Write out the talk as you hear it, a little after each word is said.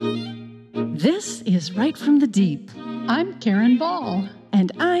This is Right from the Deep. I'm Karen Ball.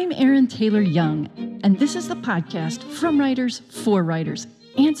 And I'm Erin Taylor Young. And this is the podcast from writers for writers,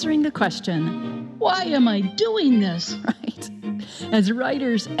 answering the question, why am I doing this? Right. As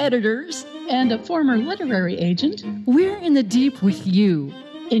writers, editors, and a former literary agent, we're in the deep with you,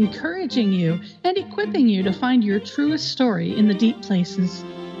 encouraging you and equipping you to find your truest story in the deep places.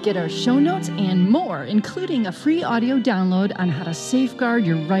 Get our show notes and more, including a free audio download on how to safeguard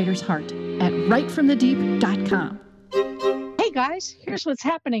your writer's heart at rightfromthedeep.com. Hey guys, here's what's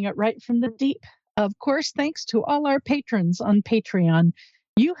happening at Right from the Deep. Of course, thanks to all our patrons on Patreon.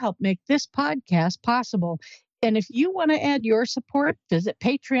 You help make this podcast possible. And if you want to add your support, visit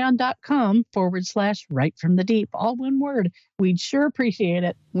patreon.com/Right from the Deep. All one word. We'd sure appreciate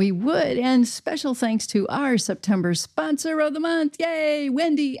it. We would. And special thanks to our September sponsor of the month. Yay,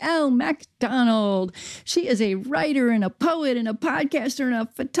 Wendy L. MacDonald. She is a writer and a poet and a podcaster and a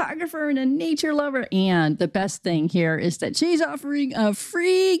photographer and a nature lover. And the best thing here is that she's offering a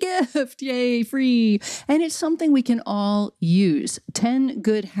free gift. Yay, free. And it's something we can all use. 10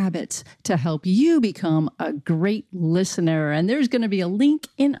 good habits to help you become a great listener. And there's going to be a link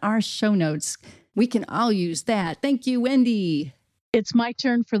in our show notes. We can all use that. Thank you, Wendy. It's my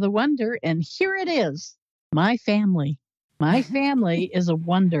turn for the wonder, and here it is. My family. My family is a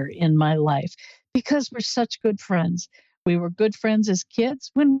wonder in my life because we're such good friends. We were good friends as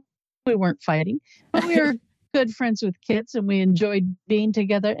kids when we weren't fighting, but we were good friends with kids, and we enjoyed being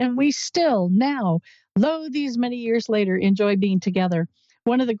together. And we still now, lo, these many years later, enjoy being together.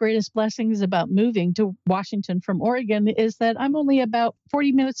 One of the greatest blessings about moving to Washington from Oregon is that I'm only about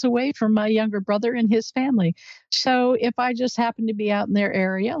 40 minutes away from my younger brother and his family. So if I just happen to be out in their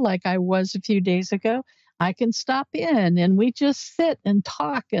area, like I was a few days ago, I can stop in and we just sit and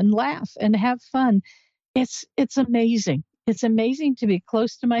talk and laugh and have fun. It's amazing. It's amazing to be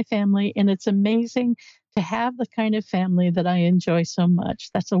close to my family, and it's amazing to have the kind of family that I enjoy so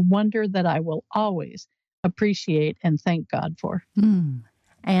much. That's a wonder that I will always appreciate and thank God for.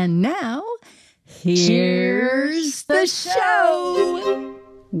 And now, here's the show.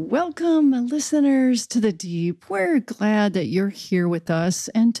 Welcome, listeners, to the deep. We're glad that you're here with us.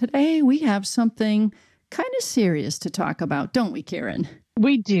 And today we have something kind of serious to talk about, don't we, Karen?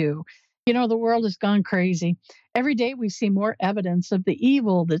 We do. You know, the world has gone crazy. Every day we see more evidence of the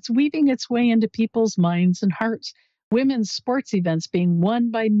evil that's weaving its way into people's minds and hearts. Women's sports events being won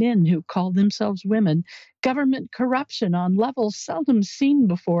by men who call themselves women, government corruption on levels seldom seen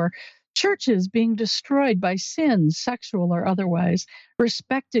before, churches being destroyed by sins, sexual or otherwise,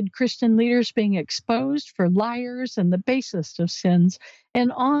 respected Christian leaders being exposed for liars and the basest of sins,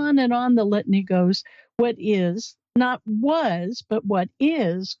 and on the litany goes. What is, not was, but what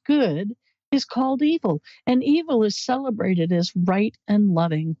is good is called evil, and evil is celebrated as right and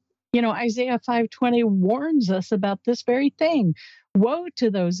loving. You know, Isaiah 5:20 warns us about this very thing. Woe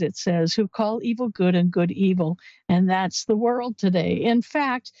to those, it says, who call evil good and good evil. And that's the world today. In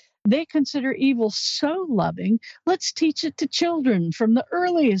fact, they consider evil so loving, let's teach it to children from the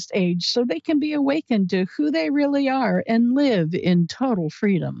earliest age so they can be awakened to who they really are and live in total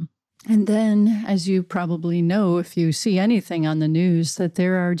freedom. And then, as you probably know, if you see anything on the news, that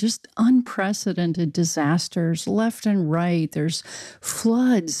there are just unprecedented disasters left and right. There's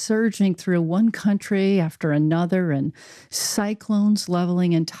floods surging through one country after another, and cyclones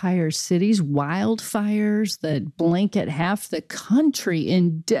leveling entire cities, wildfires that blanket half the country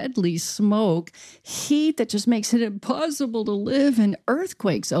in deadly smoke, heat that just makes it impossible to live, and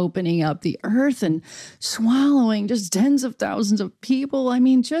earthquakes opening up the earth and swallowing just tens of thousands of people. I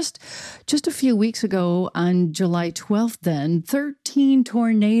mean, just a few weeks ago, on July 12th, 13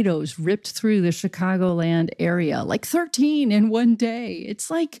 tornadoes ripped through the Chicagoland area, like 13 in one day. It's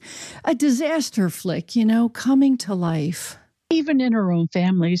like a disaster flick, you know, coming to life. Even in our own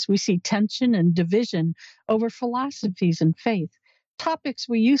families, we see tension and division over philosophies and faith. Topics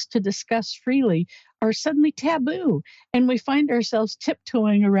we used to discuss freely are suddenly taboo, and we find ourselves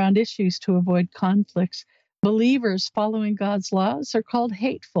tiptoeing around issues to avoid conflicts. Believers following God's laws are called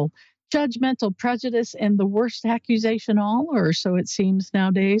hateful, judgmental, prejudice, and the worst accusation all, or so it seems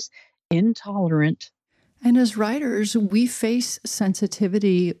nowadays, intolerant. And as writers, we face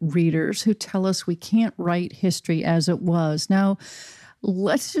sensitivity readers who tell us we can't write history as it was. Now,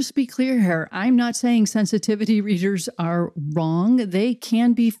 let's just be clear here. I'm not saying sensitivity readers are wrong. They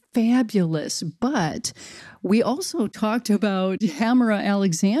can be fabulous, but We also talked about Tamara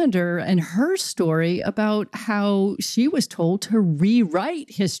Alexander and her story about how she was told to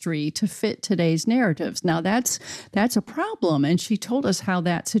rewrite history to fit today's narratives. Now, that's a problem. And she told us how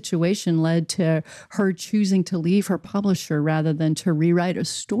that situation led to her choosing to leave her publisher rather than to rewrite a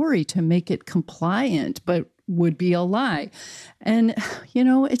story to make it compliant, but would be a lie. And,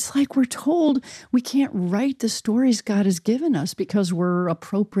 it's like we're told we can't write the stories God has given us because we're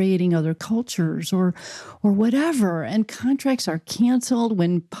appropriating other cultures or whatever. And contracts are canceled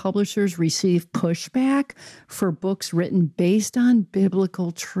when publishers receive pushback for books written based on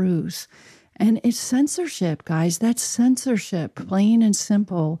biblical truth. And it's censorship, guys. That's censorship, plain and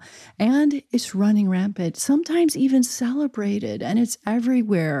simple. And it's running rampant, sometimes even celebrated. And it's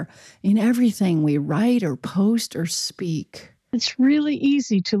everywhere in everything we write or post or speak. It's really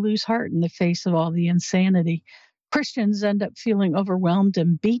easy to lose heart in the face of all the insanity. Christians end up feeling overwhelmed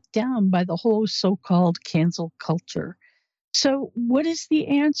and beat down by the whole so-called cancel culture. So what is the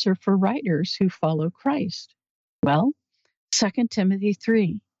answer for writers who follow Christ? Well, 2 Timothy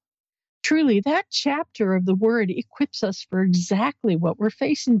 3. Truly, that chapter of the Word equips us for exactly what we're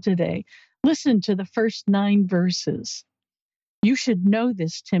facing today. Listen to the first 9 verses. You should know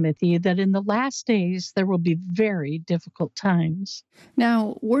this, Timothy, that in the last days there will be very difficult times.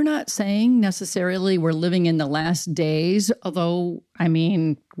 Now, we're not saying necessarily we're living in the last days, although,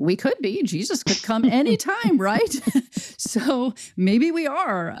 we could be. Jesus could come anytime, right? So maybe we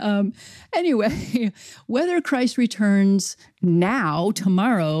are. Anyway, whether Christ returns now,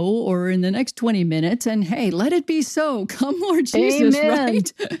 tomorrow, or in the next 20 minutes, and hey, let it be so. Come, Lord Jesus, Amen.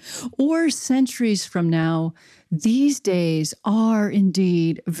 right? Or centuries from now, these days are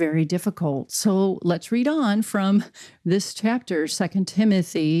indeed very difficult. So let's read on from this chapter, 2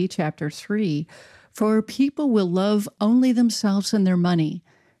 Timothy chapter 3. For people will love only themselves and their money.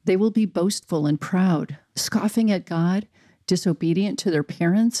 They will be boastful and proud, scoffing at God, disobedient to their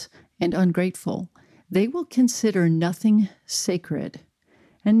parents, and ungrateful. They will consider nothing sacred.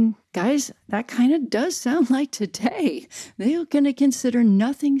 And guys, that kind of does sound like today. They're going to consider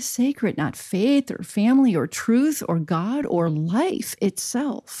nothing sacred, not faith or family or truth or God or life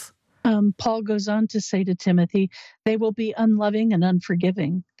itself. Paul goes on to say to Timothy, they will be unloving and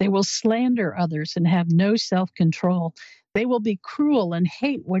unforgiving. They will slander others and have no self-control. They will be cruel and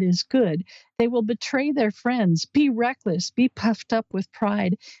hate what is good. They will betray their friends, be reckless, be puffed up with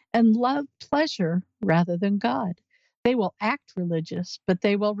pride, and love pleasure rather than God. They will act religious, but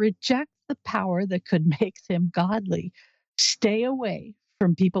they will reject the power that could make them godly. Stay away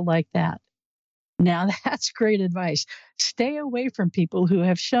from people like that. Now, that's great advice. Stay away from people who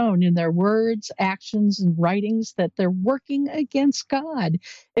have shown in their words, actions, and writings that they're working against God.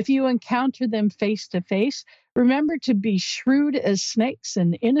 If you encounter them face to face, remember to be shrewd as snakes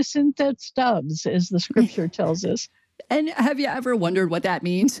and innocent as doves, as the scripture tells us. And have you ever wondered what that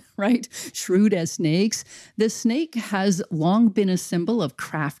means, right? Shrewd as snakes. The snake has long been a symbol of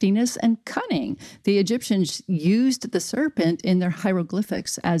craftiness and cunning. The Egyptians used the serpent in their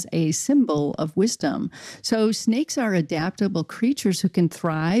hieroglyphics as a symbol of wisdom. So snakes are adaptable creatures who can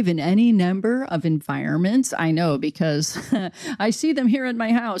thrive in any number of environments. I know because I see them here at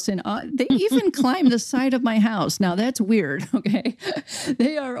my house, and they even climb the side of my house. Now, that's weird, okay?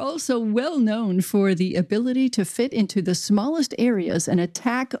 They are also well known for the ability to fit into the smallest areas and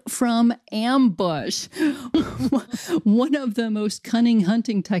attack from ambush. One of the most cunning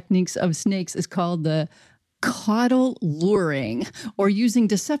hunting techniques of snakes is called the caudal luring, or using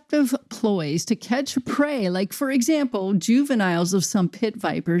deceptive ploys to catch prey. Like, for example, juveniles of some pit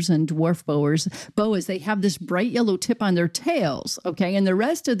vipers and dwarf boas, they have this bright yellow tip on their tails, okay? And the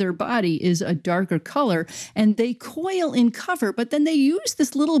rest of their body is a darker color, and they coil in cover, but then they use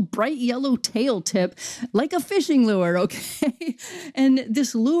this little bright yellow tail tip like a fishing lure, okay? And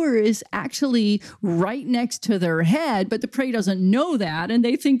this lure is actually right next to their head, but the prey doesn't know that, and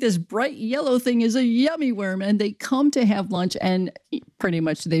they think this bright yellow thing is a yummy worm, and they come to have lunch, and pretty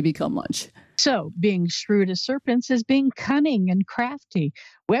much they become lunch. So, being shrewd as serpents is being cunning and crafty.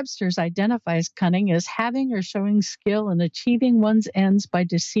 Webster's identifies cunning as having or showing skill in achieving one's ends by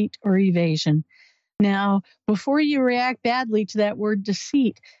deceit or evasion. Now, before you react badly to that word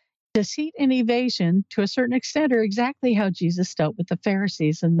deceit and evasion, to a certain extent, are exactly how Jesus dealt with the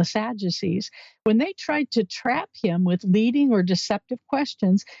Pharisees and the Sadducees. When they tried to trap him with leading or deceptive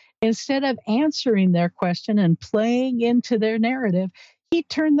questions, instead of answering their question and playing into their narrative, he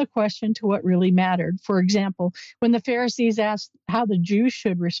turned the question to what really mattered. For example, when the Pharisees asked how the Jews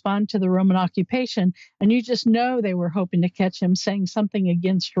should respond to the Roman occupation, and you just know they were hoping to catch him saying something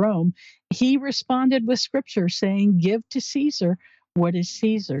against Rome, he responded with scripture saying, "Give to Caesar what is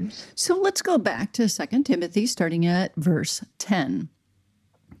Caesar's. So let's go back to 2 Timothy, starting at verse 10.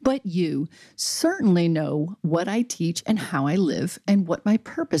 But you certainly know what I teach and how I live and what my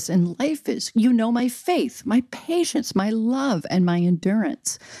purpose in life is. You know my faith, my patience, my love, and my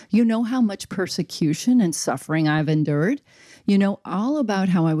endurance. You know how much persecution and suffering I've endured. You know all about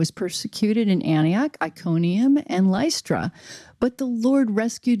how I was persecuted in Antioch, Iconium, and Lystra. But the Lord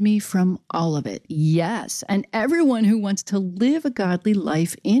rescued me from all of it. Yes, and everyone who wants to live a godly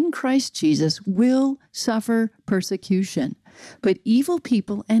life in Christ Jesus will suffer persecution. But evil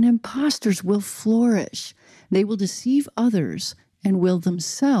people and impostors will flourish. They will deceive others and will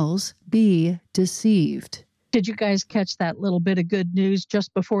themselves be deceived. Did you guys catch that little bit of good news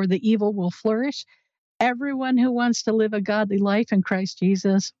just before the evil will flourish? Everyone who wants to live a godly life in Christ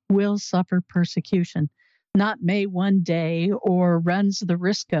Jesus will suffer persecution. Not may one day or runs the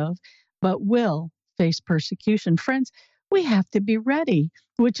risk of, but will face persecution. Friends, we have to be ready,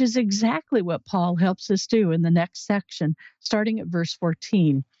 which is exactly what Paul helps us do in the next section, starting at verse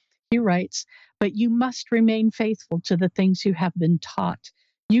 14. He writes, "But you must remain faithful to the things you have been taught.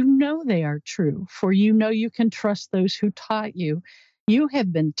 You know they are true, for you know you can trust those who taught you. You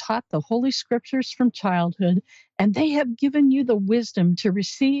have been taught the Holy Scriptures from childhood, and they have given you the wisdom to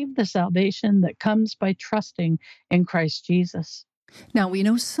receive the salvation that comes by trusting in Christ Jesus." Now, we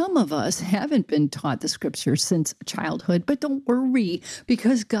know some of us haven't been taught the scriptures since childhood, but don't worry,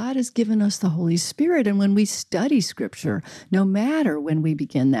 because God has given us the Holy Spirit. And when we study scripture, no matter when we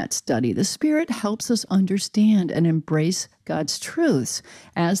begin that study, the Spirit helps us understand and embrace God's truths.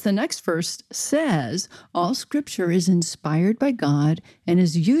 As the next verse says, all scripture is inspired by God and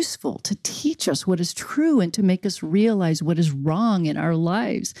is useful to teach us what is true and to make us realize what is wrong in our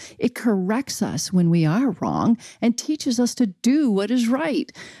lives. It corrects us when we are wrong and teaches us to do what is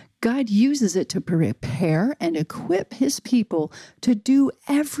right. God uses it to prepare and equip his people to do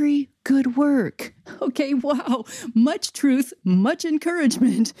every good work. Okay, wow. Much truth, much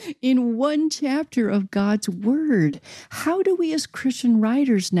encouragement in one chapter of God's word. How do we as Christian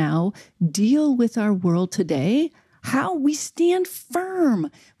writers now deal with our world today? How we stand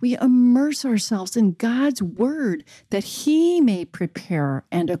firm. We immerse ourselves in God's word that he may prepare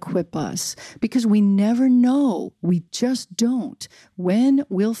and equip us, because we never know, we just don't, when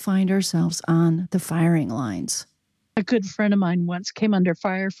we'll find ourselves on the firing lines. A good friend of mine once came under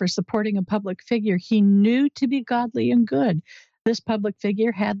fire for supporting a public figure he knew to be godly and good. This public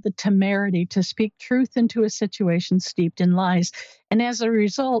figure had the temerity to speak truth into a situation steeped in lies. And as a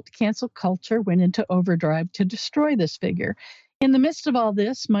result, cancel culture went into overdrive to destroy this figure. In the midst of all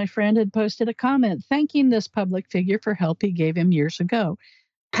this, my friend had posted a comment thanking this public figure for help he gave him years ago.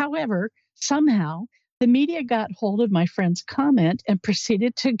 However, somehow, the media got hold of my friend's comment and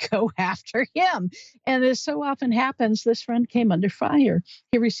proceeded to go after him. And as so often happens, this friend came under fire.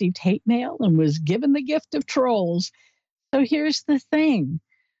 He received hate mail and was given the gift of trolls. So here's the thing.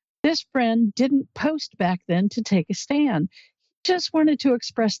 This friend didn't post back then to take a stand. He just wanted to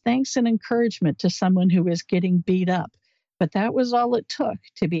express thanks and encouragement to someone who was getting beat up. But that was all it took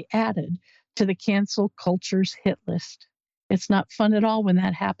to be added to the cancel culture's hit list. It's not fun at all when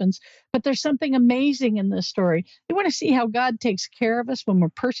that happens, but there's something amazing in this story. You want to see how God takes care of us when we're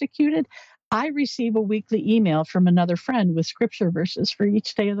persecuted? I receive a weekly email from another friend with scripture verses for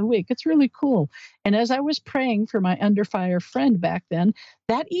each day of the week. It's really cool. And as I was praying for my under fire friend back then,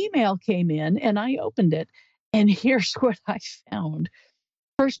 that email came in and I opened it. And here's what I found.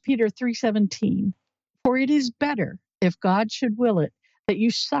 1 Peter 3:17. For it is better, if God should will it, that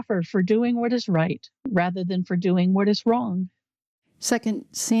you suffer for doing what is right rather than for doing what is wrong. 2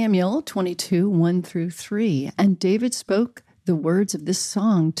 Samuel 22, 1-3. And David spoke the words of this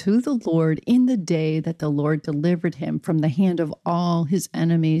song to the Lord in the day that the Lord delivered him from the hand of all his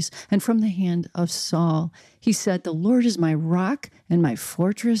enemies and from the hand of Saul. He said, the Lord is my rock and my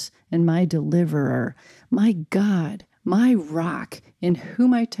fortress and my deliverer, my God, my rock in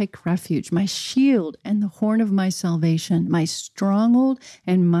whom I take refuge, my shield and the horn of my salvation, my stronghold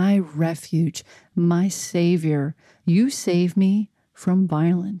and my refuge, my Savior. You save me from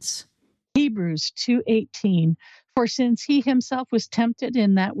violence. Hebrews 2:18. For since he himself was tempted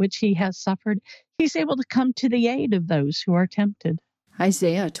in that which he has suffered, he's able to come to the aid of those who are tempted.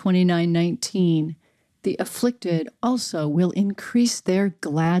 Isaiah 29:19. The afflicted also will increase their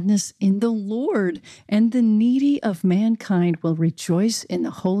gladness in the Lord, and the needy of mankind will rejoice in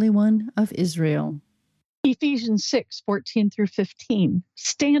the Holy One of Israel. Ephesians 6:14-15.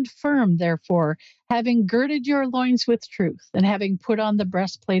 Stand firm, therefore, having girded your loins with truth, and having put on the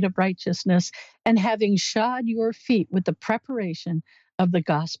breastplate of righteousness, and having shod your feet with the preparation of the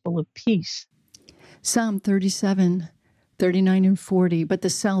gospel of peace. Psalm 37. 39 and 40, but the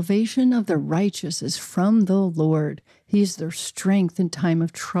salvation of the righteous is from the Lord. He is their strength in time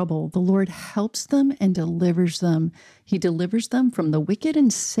of trouble. The Lord helps them and delivers them. He delivers them from the wicked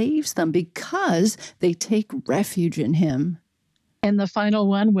and saves them because they take refuge in him. And the final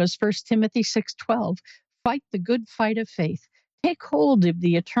one was 1 Timothy 6:12. Fight the good fight of faith. Take hold of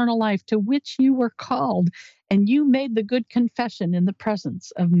the eternal life to which you were called, and you made the good confession in the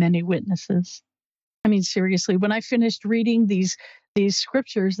presence of many witnesses. I mean, seriously, when I finished reading these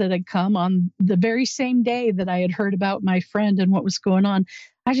scriptures that had come on the very same day that I had heard about my friend and what was going on,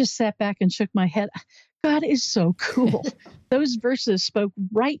 I just sat back and shook my head. God is so cool. Those verses spoke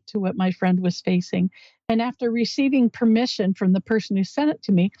right to what my friend was facing. And after receiving permission from the person who sent it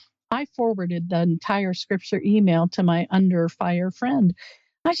to me, I forwarded the entire scripture email to my under fire friend.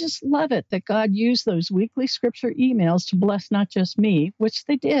 I just love it that God used those weekly scripture emails to bless not just me, which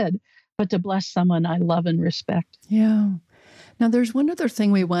they did, but to bless someone I love and respect. Yeah. Now, there's one other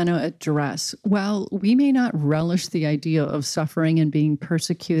thing we want to address. While we may not relish the idea of suffering and being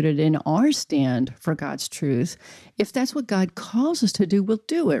persecuted in our stand for God's truth, if that's what God calls us to do, we'll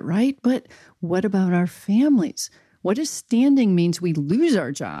do it, right? But what about our families? What if standing means we lose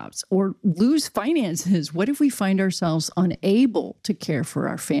our jobs or lose finances? What if we find ourselves unable to care for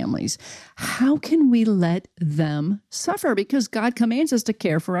our families? How can we let them suffer? Because God commands us to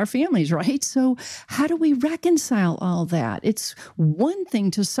care for our families, right? So how do we reconcile all that? It's one thing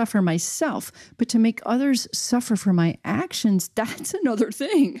to suffer myself, but to make others suffer for my actions, that's another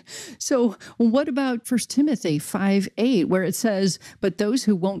thing. So what about 1 Timothy 5:8, where it says, but those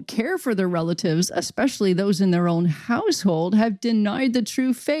who won't care for their relatives, especially those in their own household, have denied the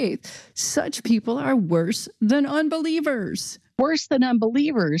true faith. Such people are worse than unbelievers. Worse than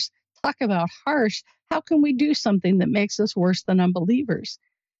unbelievers. Talk about harsh. How can we do something that makes us worse than unbelievers?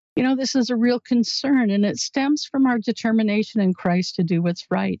 You know, this is a real concern, and it stems from our determination in Christ to do what's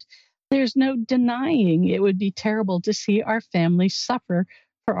right. There's no denying it would be terrible to see our families suffer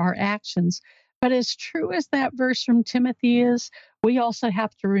for our actions. But as true as that verse from Timothy is, we also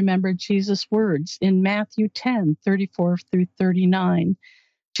have to remember Jesus' words in Matthew 10:34 through 39.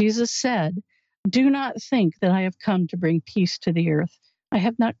 Jesus said, do not think that I have come to bring peace to the earth. I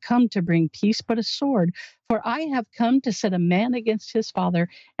have not come to bring peace, but a sword. For I have come to set a man against his father,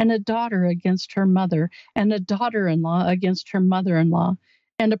 and a daughter against her mother, and a daughter-in-law against her mother-in-law.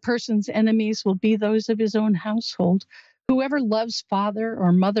 And a person's enemies will be those of his own household. Whoever loves father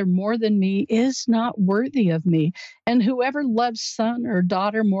or mother more than me is not worthy of me, and whoever loves son or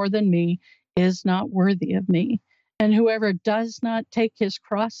daughter more than me is not worthy of me. And whoever does not take his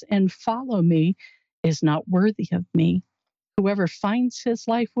cross and follow me is not worthy of me. Whoever finds his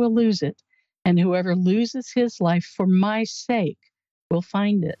life will lose it, and whoever loses his life for my sake will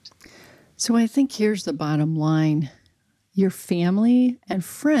find it. So I think here's the bottom line. Your family and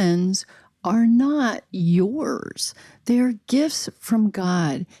friends are not yours. They are gifts from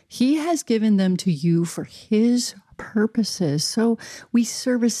God. He has given them to you for his purposes. So we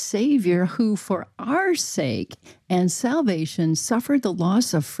serve a Savior who, for our sake and salvation, suffered the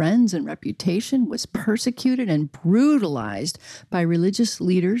loss of friends and reputation, was persecuted and brutalized by religious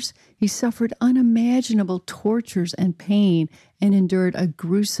leaders. He suffered unimaginable tortures and pain and endured a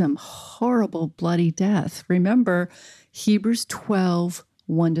gruesome, horrible, bloody death. Remember Hebrews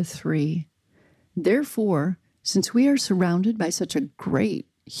 12:1-3. Therefore, since we are surrounded by such a great,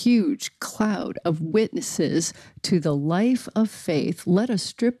 huge cloud of witnesses to the life of faith, let us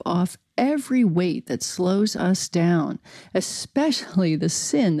strip off every weight that slows us down, especially the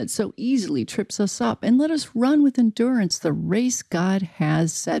sin that so easily trips us up, and let us run with endurance the race God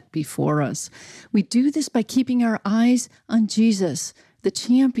has set before us. We do this by keeping our eyes on Jesus, the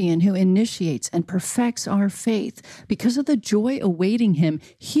champion who initiates and perfects our faith. Because of the joy awaiting him,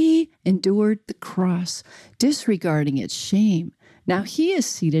 he endured the cross, disregarding its shame. Now he is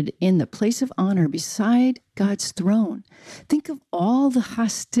seated in the place of honor beside God's throne. Think of all the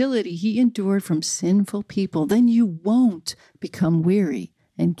hostility he endured from sinful people. Then you won't become weary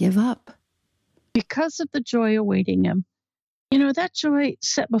and give up. Because of the joy awaiting him. You know, that joy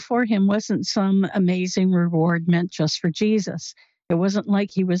set before him wasn't some amazing reward meant just for Jesus. It wasn't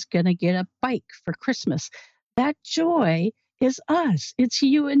like he was going to get a bike for Christmas. That joy is us. It's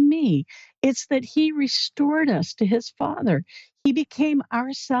you and me. It's that he restored us to his Father. He became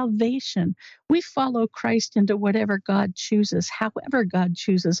our salvation. We follow Christ into whatever God chooses, however God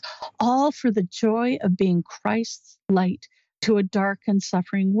chooses, all for the joy of being Christ's light to a dark and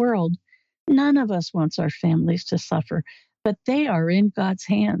suffering world. None of us wants our families to suffer, but they are in God's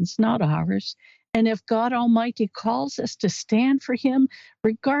hands, not ours. And if God Almighty calls us to stand for him,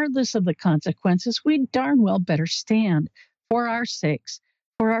 regardless of the consequences, we darn well better stand. for our sakes,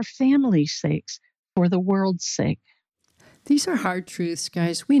 for our family's sakes, for the world's sake. These are hard truths,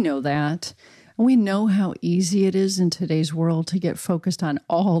 guys. We know that. And we know how easy it is in today's world to get focused on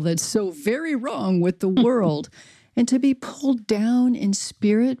all that's so very wrong with the world and to be pulled down in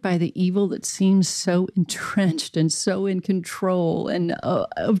spirit by the evil that seems so entrenched and so in control and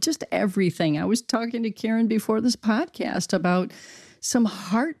of just everything. I was talking to Karen before this podcast about some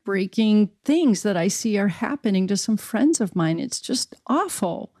heartbreaking things that I see are happening to some friends of mine. It's just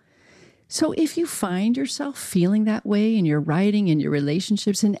awful. So if you find yourself feeling that way in your writing, in your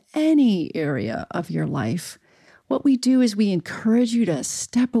relationships, in any area of your life, what we do is we encourage you to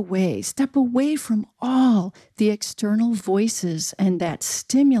step away from all the external voices and that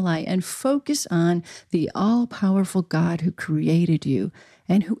stimuli and focus on the all-powerful God who created you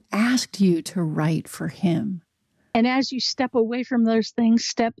and who asked you to write for him. And as you step away from those things,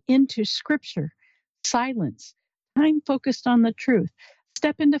 step into Scripture, silence, time focused on the truth.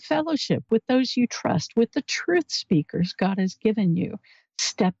 Step into fellowship with those you trust, with the truth speakers God has given you.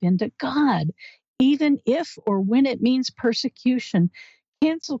 Step into God, even if or when it means persecution.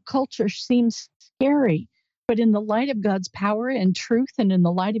 Cancel culture seems scary, but in the light of God's power and truth and in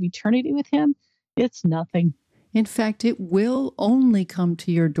the light of eternity with him, it's nothing. In fact, it will only come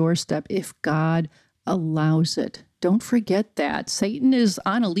to your doorstep if God allows it. Don't forget that. Satan is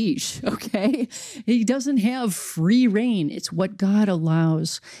on a leash, okay? He doesn't have free reign. It's what God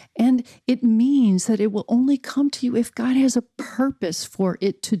allows. And it means that it will only come to you if God has a purpose for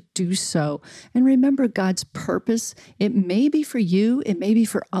it to do so. And remember, God's purpose, it may be for you, it may be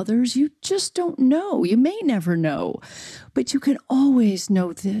for others. You just don't know. You may never know. But you can always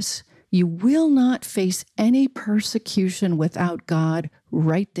know this. You will not face any persecution without God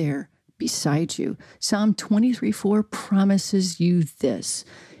right there beside you. Psalm 23:4 promises you this.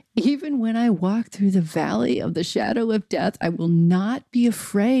 Even when I walk through the valley of the shadow of death, I will not be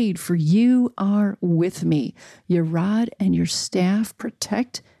afraid, for you are with me. Your rod and your staff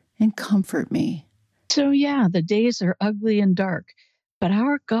protect and comfort me. So yeah, the days are ugly and dark, but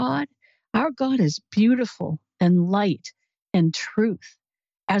our God is beautiful and light and truth.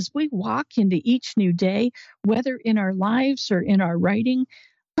 As we walk into each new day, whether in our lives or in our writing,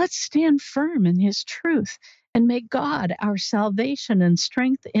 let's stand firm in his truth and may God, our salvation and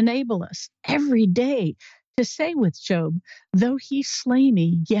strength, enable us every day to say with Job, though he slay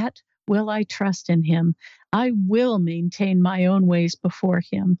me, yet will I trust in him. I will maintain my own ways before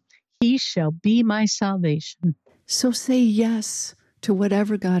him. He shall be my salvation. So say yes to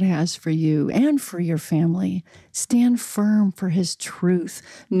whatever God has for you and for your family. Stand firm for his truth.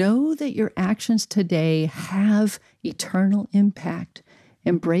 Know that your actions today have eternal impact.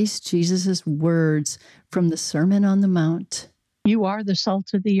 Embrace Jesus' words from the Sermon on the Mount. You are the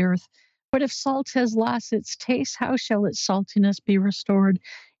salt of the earth. But if salt has lost its taste, how shall its saltiness be restored?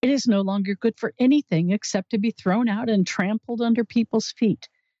 It is no longer good for anything except to be thrown out and trampled under people's feet.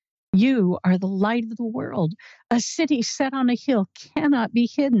 You are the light of the world. A city set on a hill cannot be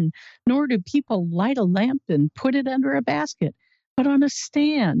hidden, nor do people light a lamp and put it under a basket, but on a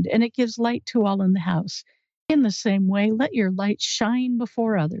stand, and it gives light to all in the house. In the same way, let your light shine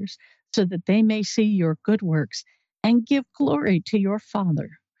before others, so that they may see your good works and give glory to your Father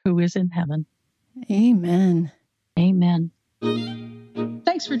who is in heaven. Amen. Amen.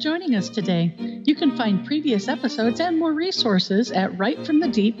 Thanks for joining us today. You can find previous episodes and more resources at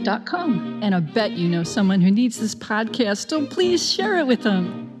writefromthedeep.com. And I bet you know someone who needs this podcast, so please share it with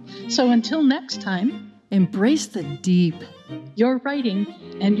them. So until next time, embrace the deep. Your writing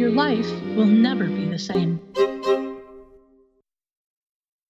and your life will never be the same.